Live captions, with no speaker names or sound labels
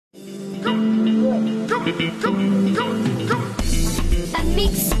A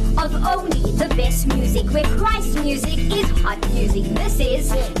mix of only the best music, where Christ music is hot music. This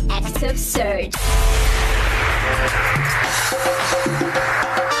is Active Surge.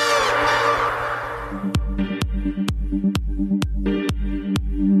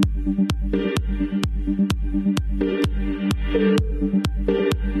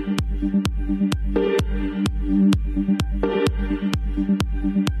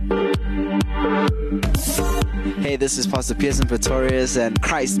 Hey, this is Pastor Pearson Pretorius, and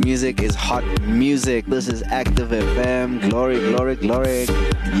Christ music is hot music. This is Active FM. Glory, glory, glory.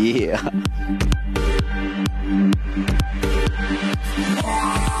 Yeah.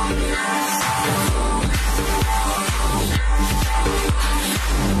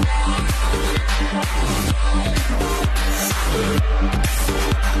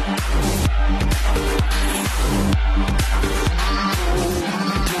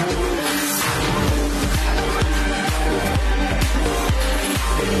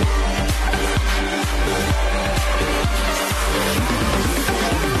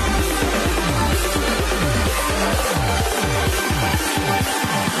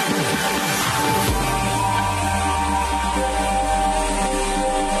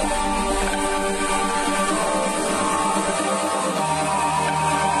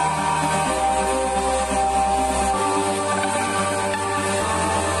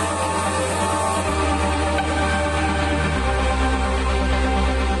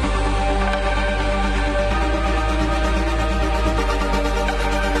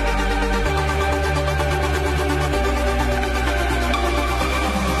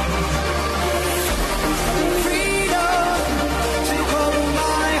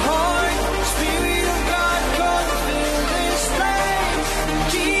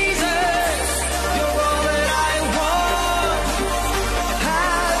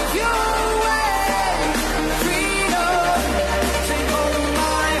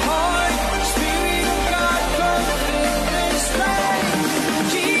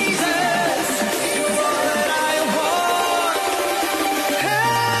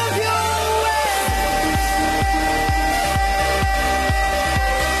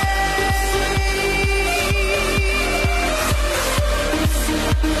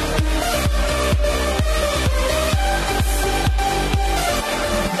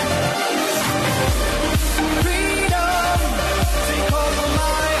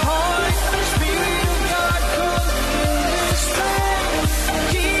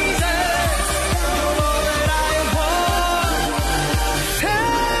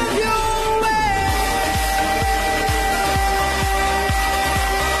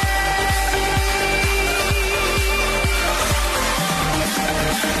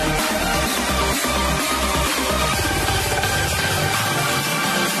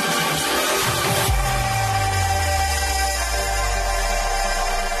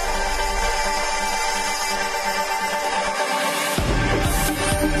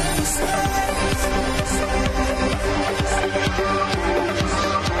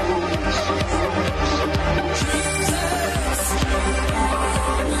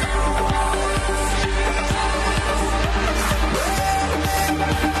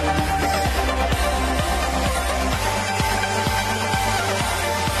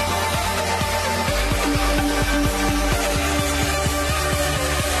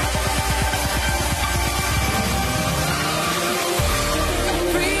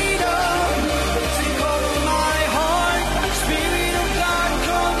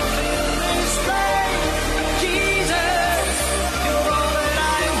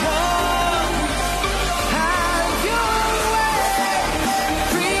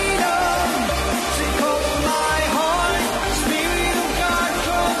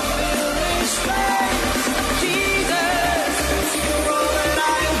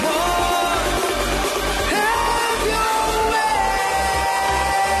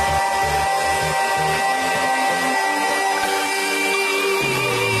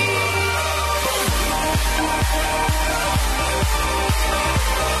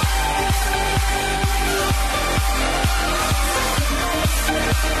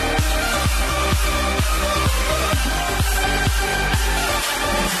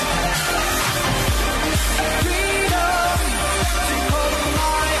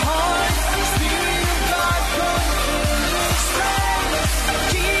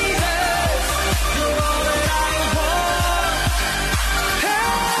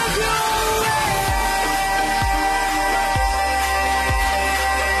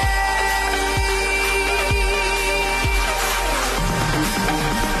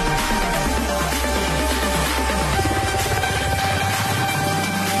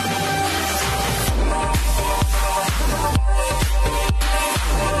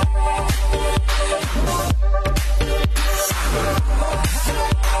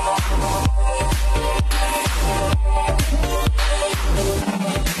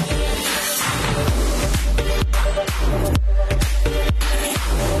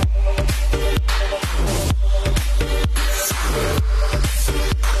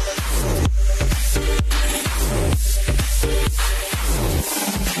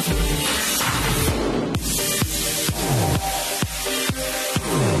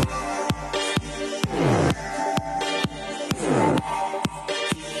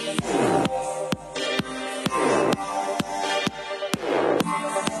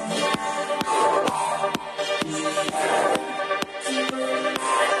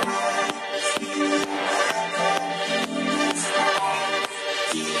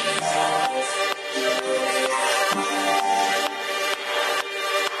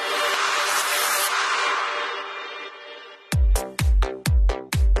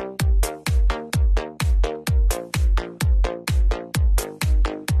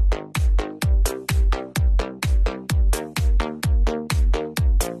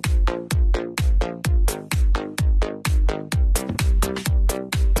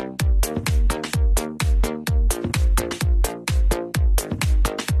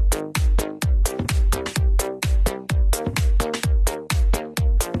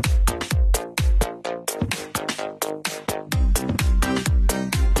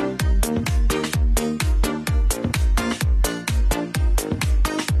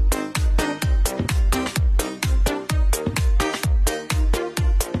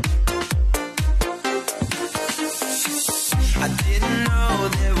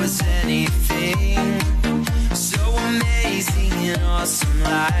 anything so amazing and awesome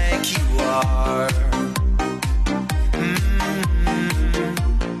like you are.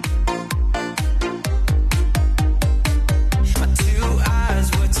 My two eyes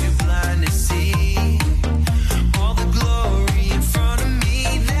were too blind to see all the glory in front of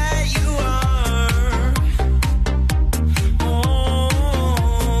me that you are.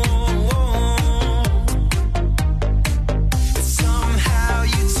 Somehow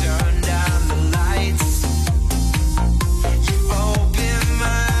you turned down the lights. You opened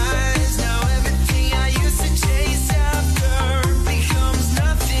my eyes. Now everything I used to chase after becomes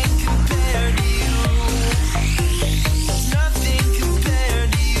nothing compared to you. Nothing compared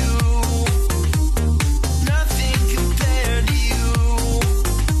to you. Nothing compared to you.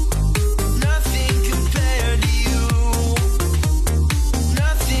 Nothing compared to you.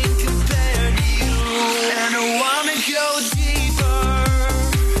 Nothing compared to you. And I wanna go deeper.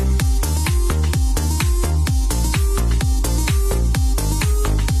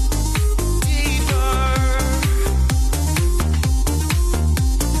 Deeper.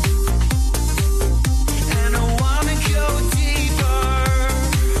 And I wanna go deeper.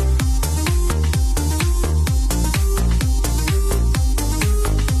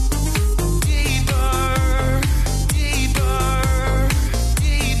 Deeper, deeper,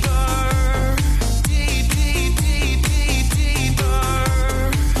 deeper, deep, deep, deep, deep, deeper.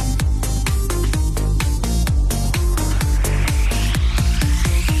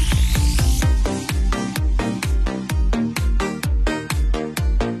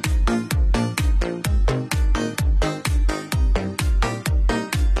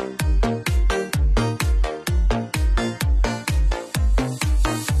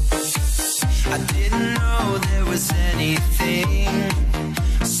 I didn't know there was anything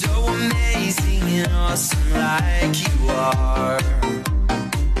so amazing and awesome like you are.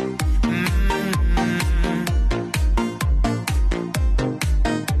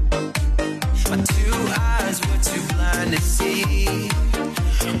 My two eyes were too blind to see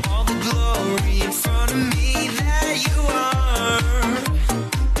all the glory in front of me that you are.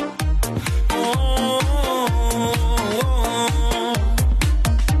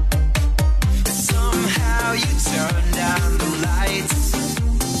 Somehow you turned down the lights.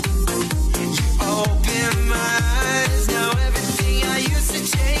 You opened my eyes. Now everything I used to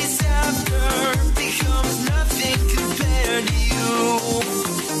chase after becomes nothing compared to you.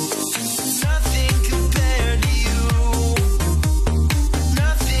 Nothing compared to you.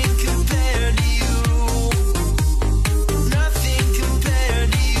 Nothing compared to you. Nothing compared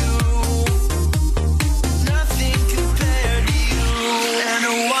to you. Nothing compared to you. And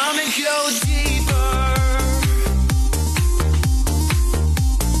I wanna go deeper.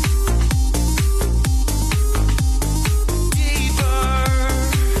 Deeper.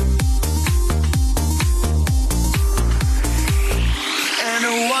 And I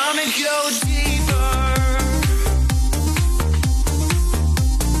wanna go deeper.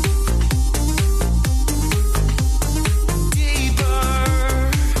 Deeper,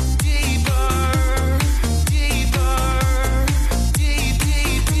 deeper, deeper, deep,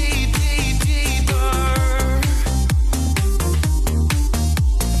 deep, deep, deep, deeper.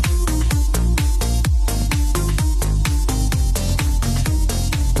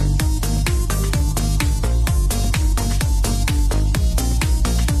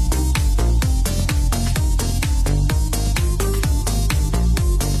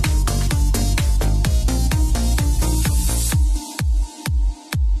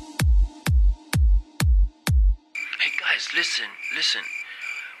 Hey guys, listen.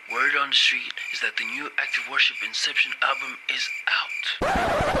 Word on the street is that the new Active Worship Inception album is out.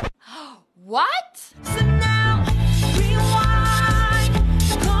 What? So now, rewind,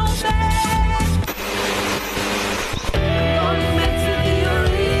 go back. I'm going back to the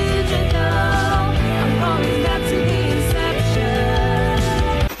original. I'm going back to the inception.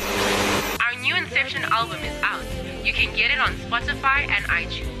 Our new Inception album is out. You can get it on Spotify and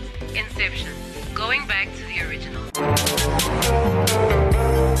iTunes. Inception, going back to the original.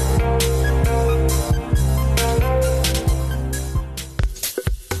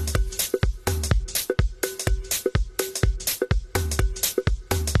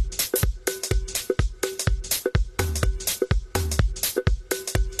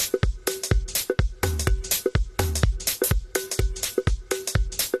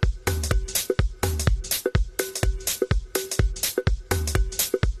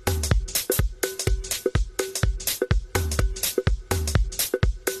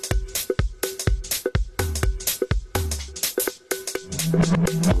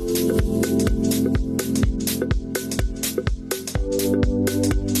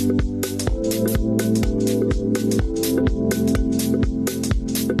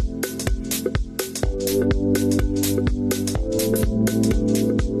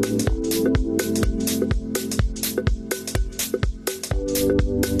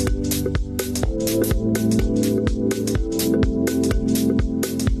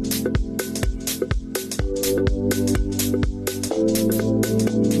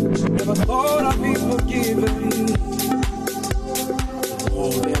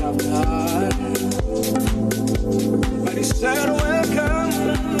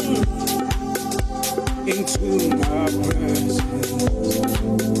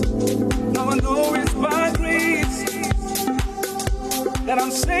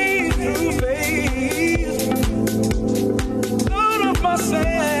 I'm saved through faith. None of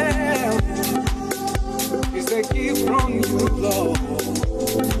myself is a gift from you, Lord.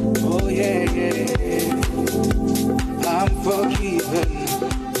 Oh yeah, yeah. I'm forgiven,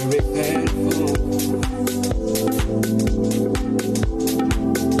 very thankful.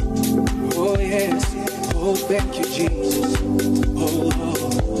 Oh yes, oh thank you, Jesus. Oh Lord.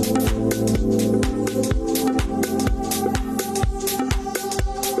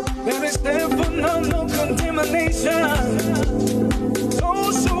 There is therefore no condemnation.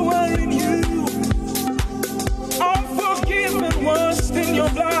 Those who are in you are forgiven, washed in your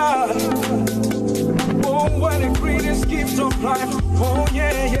blood. Oh, what the greatest gift of life. Oh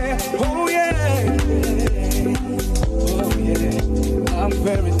yeah, yeah, oh yeah. Oh yeah, I'm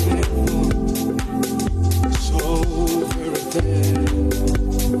very thankful. So very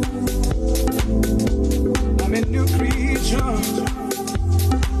thankful. I'm a new creature.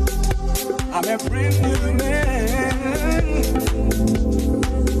 I'm a brand new man.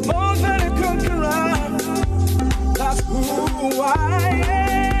 More than a conqueror. That's who I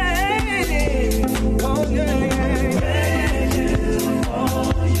am. Oh yeah, yeah, yeah.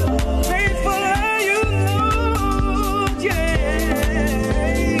 Faithful are you, Lord, yeah.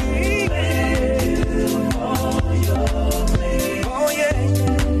 Oh yeah,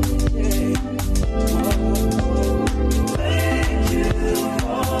 yeah.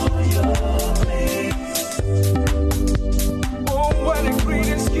 Oh, what the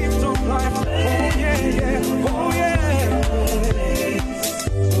greatest gift of life. Oh yeah, yeah. Oh yeah.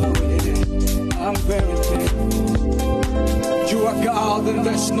 Oh yeah. I'm very thankful. You are God and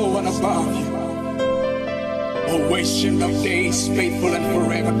there's no one above you. Always in of days, faithful and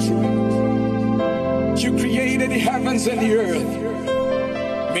forever true. You created the heavens and the earth,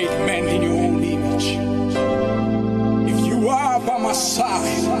 made man in your own image. If you are by my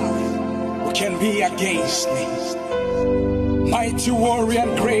side, who can be against me? Mighty warrior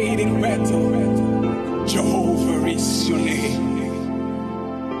and great in battle, Jehovah is your name.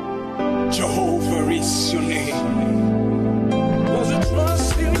 Jehovah is your name. Cause I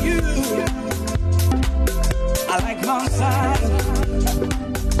trust in you. I like Mount Zion,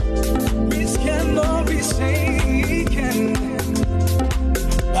 which cannot be shaken,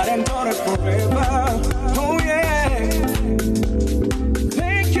 but endure forever. Oh yeah.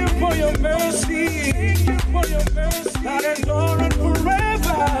 Thank you for your mercy. Thank you for your mercy. That endure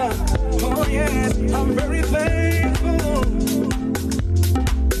forever. Oh yes, I'm very thankful.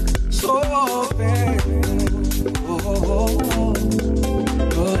 So thankful. Oh, oh, oh.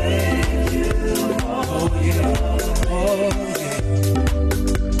 Oh, thank you. Oh yeah. Oh yeah.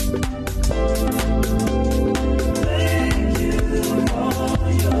 Thank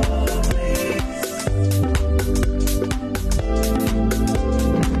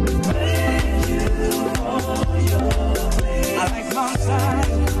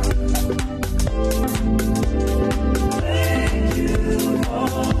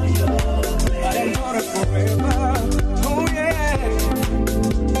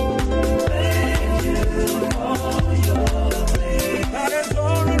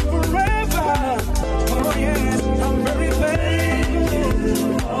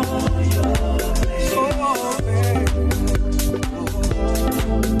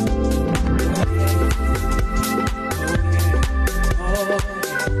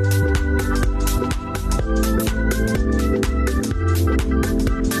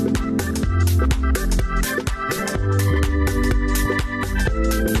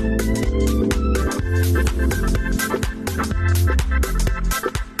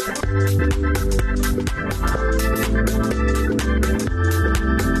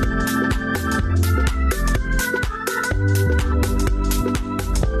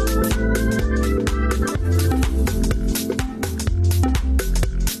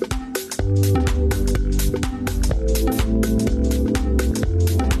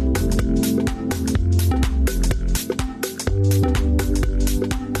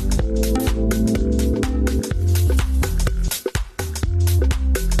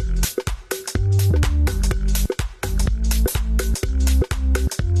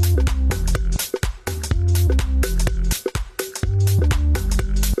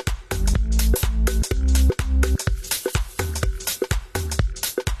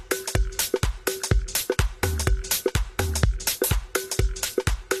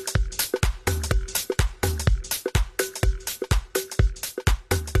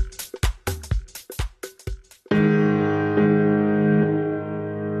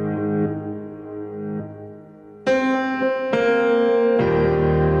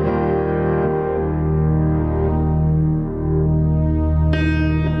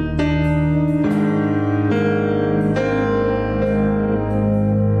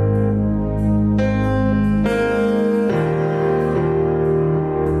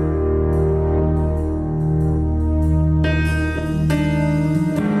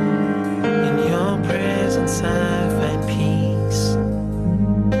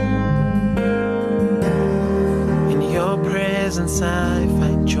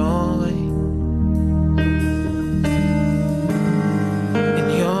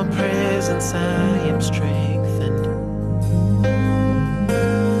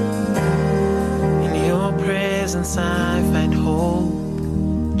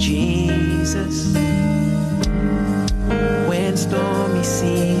Jesus. When stormy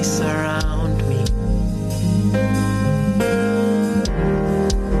seas surround me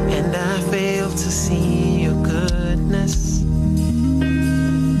and I fail to see your goodness,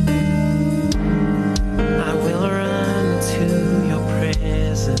 I will run to your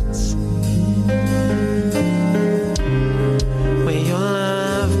presence, where your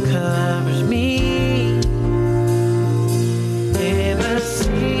love covers me. In the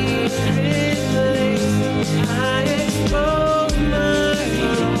secret place, I expose my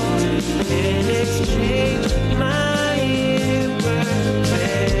heart and exchange my imperfection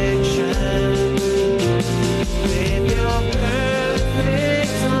with your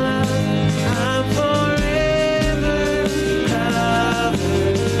perfect love. I'm forever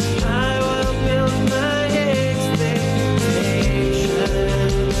covered. I will build my expectation.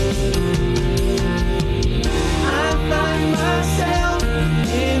 I find myself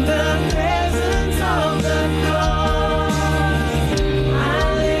in the presence of the cross. I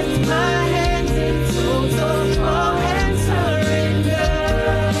lift my hands in total awe and surrender,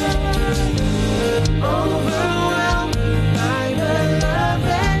 overwhelmed by the love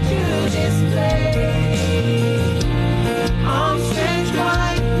that you display. Arms stretched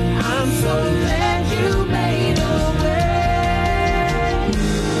wide, I'm so glad you made a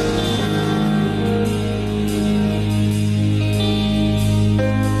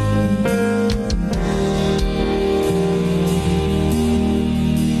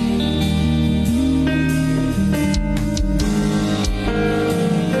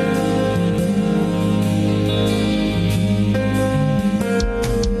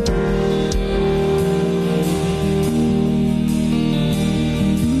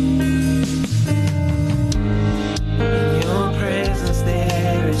In your presence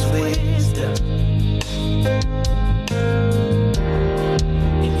there is wisdom.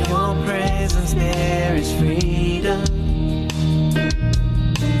 In your presence there is freedom.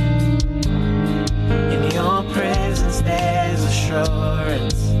 In your presence there's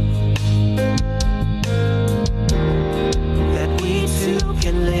assurance that we too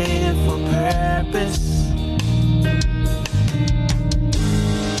can live for purpose.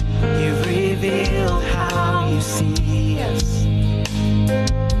 You've revealed how you see us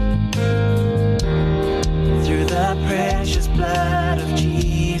through the precious blood of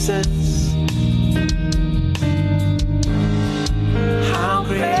Jesus. How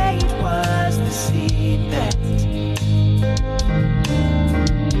great was the seed that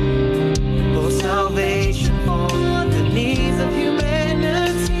brought salvation for the needs of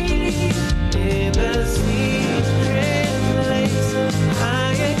humanity. In the secret place,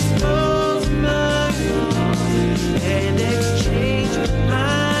 I expose my heart and exchange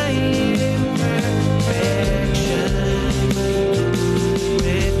my imperfection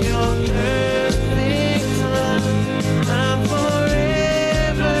with your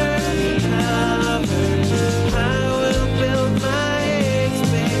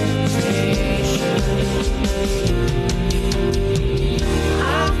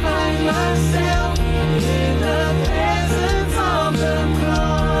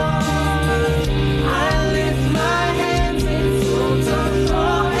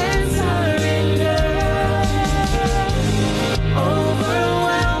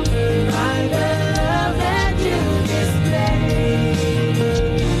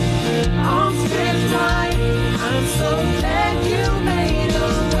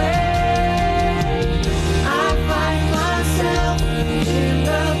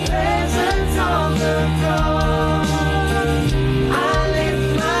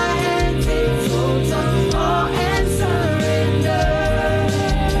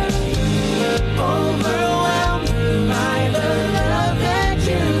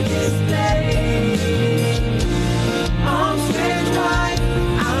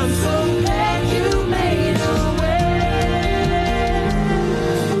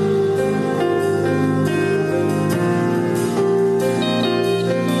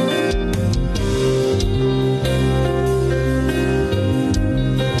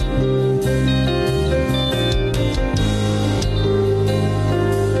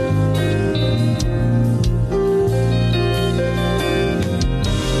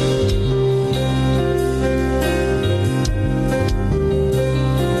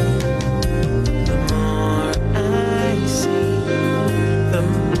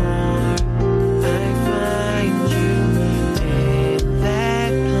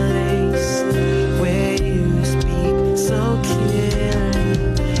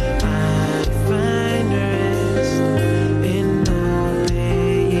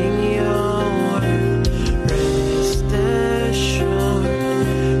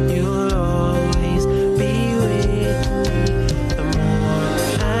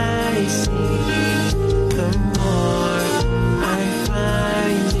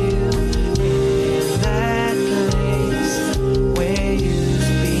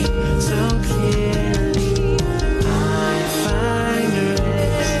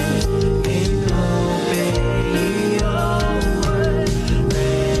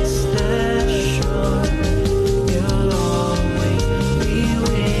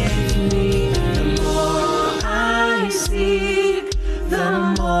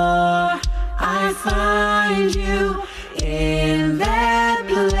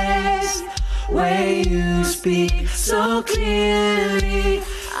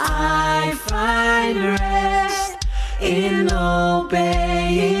I find rest in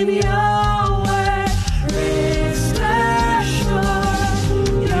obeying your word. Rest assured,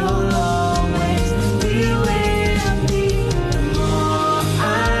 you'll always be with me. The more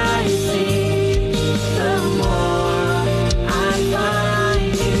I seek, the more I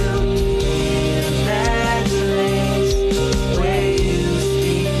find you in that place where you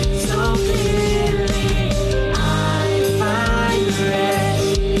speak so clearly. I find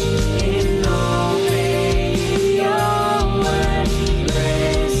rest in obeying your word.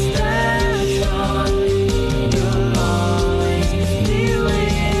 Rest assured, you'll always be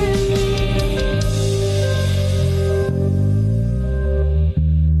with me.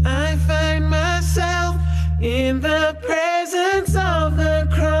 I find myself in the presence of the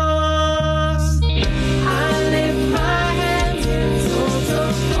cross. I lift my hands in total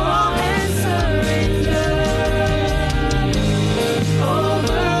awe and surrender.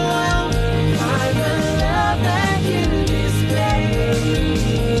 Overwhelmed by the love that you display.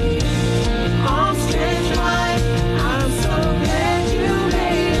 Arms stretched wide, I'm so glad you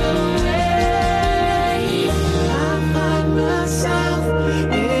made a way. I find myself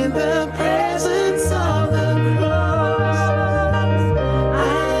in the presence of the cross. I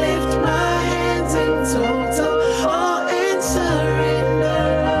lift my hands in total awe and surrender.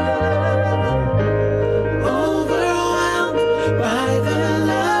 Overwhelmed by the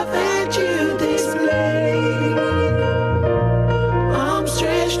love that you display. Arms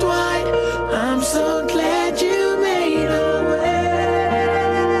stretched wide, I'm so glad you made a way.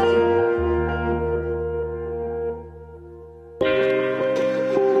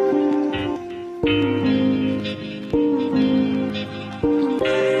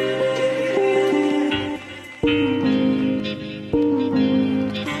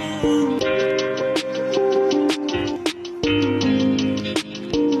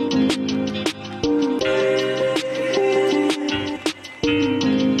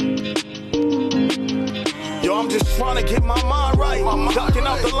 Yo, I'm just trying to get my mind right. Ducking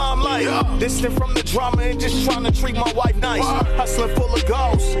out the limelight. Distant from the drama and just trying to treat my wife nice. Hustling full of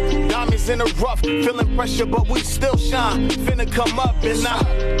goals. Diamonds in the rough. Feeling pressure, but we still shine. Finna come up and I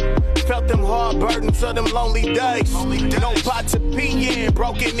felt them hard burdens of them lonely days. No pot to pee in,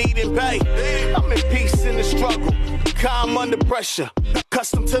 broken eating pay. I'm in peace in the struggle. Calm under pressure.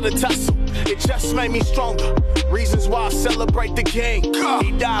 Accustomed to the tussle. It just made me stronger. Reasons why I celebrate the king.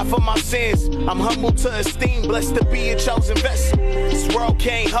 He died for my sins. I'm humble to esteem. Blessed to be a chosen vessel. This world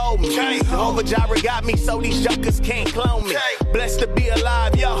can't hold me. Jehovah Jireh got me, so these jokers can't clone me. Blessed to be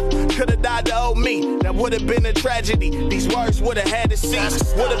alive, yo. Could've died to old me. That would've been a tragedy. These words would've had to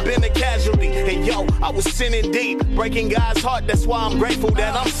cease. Would've been a casualty. And yo, I was sinning deep. Breaking God's heart, that's why I'm grateful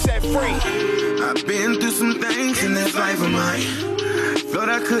that I'm set free. I've been through some things in this life of mine. Thought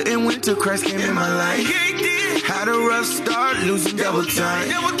I couldn't win till Christ came in my life. Had a rough start, losing double time.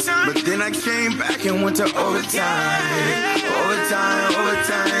 But then I came back and went to overtime. Overtime,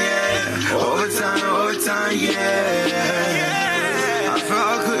 yeah. Overtime, yeah. I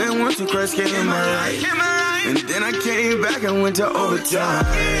thought I couldn't win till Christ came in my life. And then I came back and went to overtime.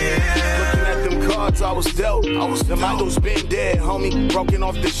 Looking at them cards I was dealt. The Michael's been dead, homie, broken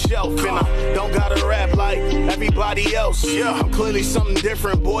off the shelf. And I don't gotta rap like everybody else. I'm clearly something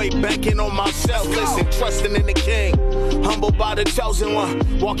different, boy, banking on myself. Listen, trusting in the king, humbled by the chosen one,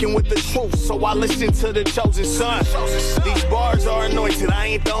 walking with the truth, so I listen to the chosen son. These bars are anointed, I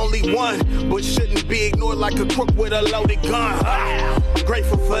ain't the only one, but shouldn't be ignored like a crook with a loaded gun. I'm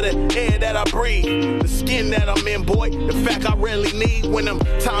grateful for the air that I breathe, the skin that I'm in, boy, the fact I really need. When them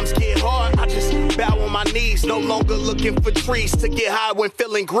times get hard, I just bow on my knees. No longer looking for trees to get high when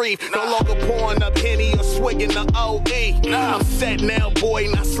feeling grief. No longer pouring up Henny or swigging the OE. I'm set now, boy,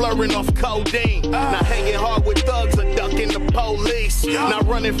 not slurring off codeine. Not hanging hard with thugs or ducking the police. Not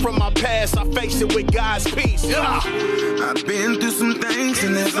running from my past, I face it with God's peace. I've been through some things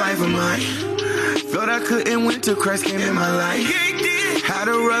in this life of mine. Thought I couldn't win till Christ came in my life. Had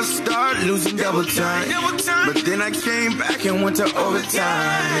a rough start, losing double time. But then I came back and went to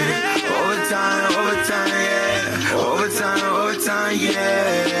overtime. Overtime, yeah. Overtime, yeah.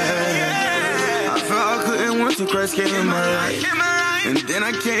 I thought I couldn't win till Christ came in my life. And then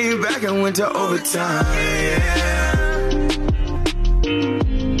I came back and went to overtime, yeah.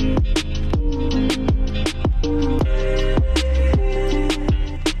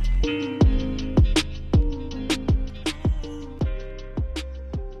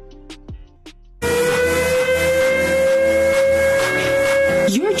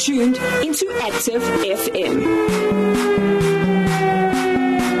 You're tuned into Active FM.